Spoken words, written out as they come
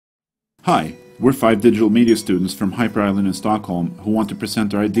Hi, we're 5 digital media students from Hyper Island in Stockholm who want to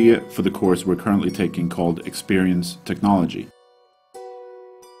present our idea for the course we're currently taking called Experience Technology.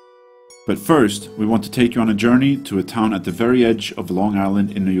 But first, we want to take you on a journey to a town at the very edge of Long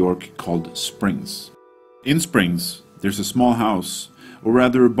Island in New York called Springs. In Springs, there's a small house, or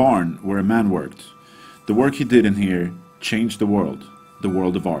rather a barn, where a man worked. The work he did in here changed the world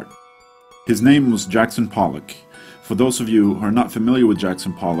of art. His name was Jackson Pollock. For those of you who are not familiar with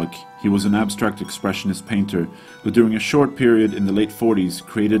Jackson Pollock, he was an abstract expressionist painter who during a short period in the late 40s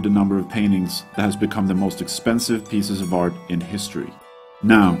created a number of paintings that has become the most expensive pieces of art in history.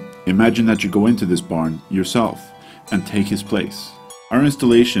 Now, imagine that you go into this barn yourself and take his place. Our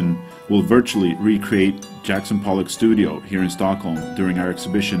installation will virtually recreate Jackson Pollock's studio here in Stockholm during our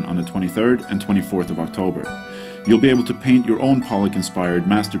exhibition on the 23rd and 24th of October. You'll be able to paint your own Pollock-inspired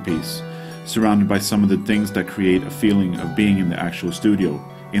masterpiece, surrounded by some of the things that create a feeling of being in the actual studio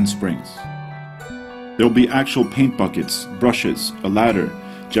in Springs. There will be actual paint buckets, brushes, a ladder,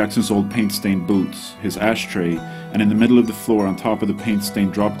 Jackson's old paint-stained boots, his ashtray, and in the middle of the floor on top of the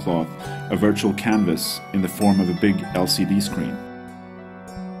paint-stained drop cloth, a virtual canvas in the form of a big LCD screen.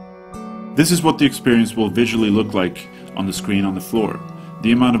 This is what the experience will visually look like on the screen on the floor.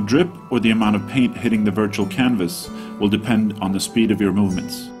 The amount of drip or the amount of paint hitting the virtual canvas will depend on the speed of your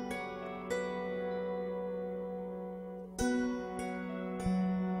movements.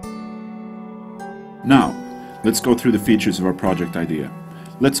 Now, let's go through the features of our project idea.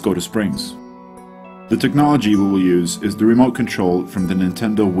 Let's go to Springs. The technology we will use is the remote control from the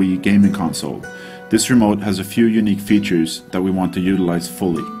Nintendo Wii gaming console. This remote has a few unique features that we want to utilize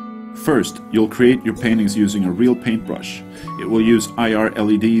fully. First, you'll create your paintings using a real paintbrush. It will use IR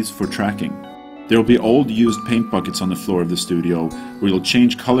LEDs for tracking. There will be old used paint buckets on the floor of the studio where you'll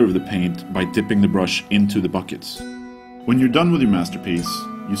change color of the paint by dipping the brush into the buckets. When you're done with your masterpiece,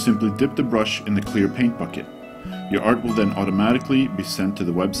 you simply dip the brush in the clear paint bucket. Your art will then automatically be sent to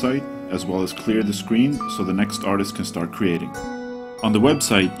the website, as well as clear the screen so the next artist can start creating. On the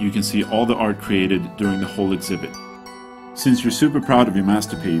website, you can see all the art created during the whole exhibit. Since you're super proud of your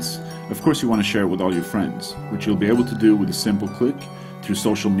masterpiece, of course you want to share it with all your friends, which you'll be able to do with a simple click through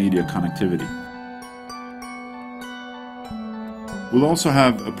social media connectivity. We'll also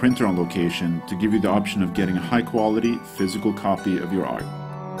have a printer on location to give you the option of getting a high-quality physical copy of your art.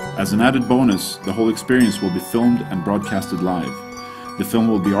 As an added bonus, the whole experience will be filmed and broadcasted live. The film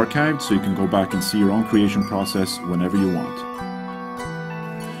will be archived so you can go back and see your own creation process whenever you want.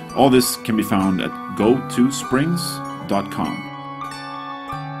 All this can be found at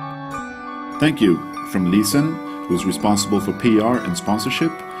gotosprings.com. Thank you from Lisen, who is responsible for PR and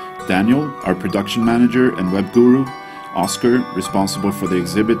sponsorship, Daniel, our production manager and web guru, Oscar, responsible for the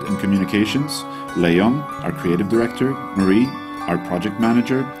exhibit and communications, Leon, our creative director, Marie, our project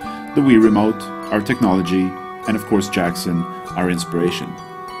manager, the Wii Remote, our technology, and of course Jackson, our inspiration.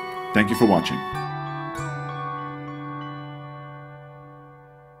 Thank you for watching.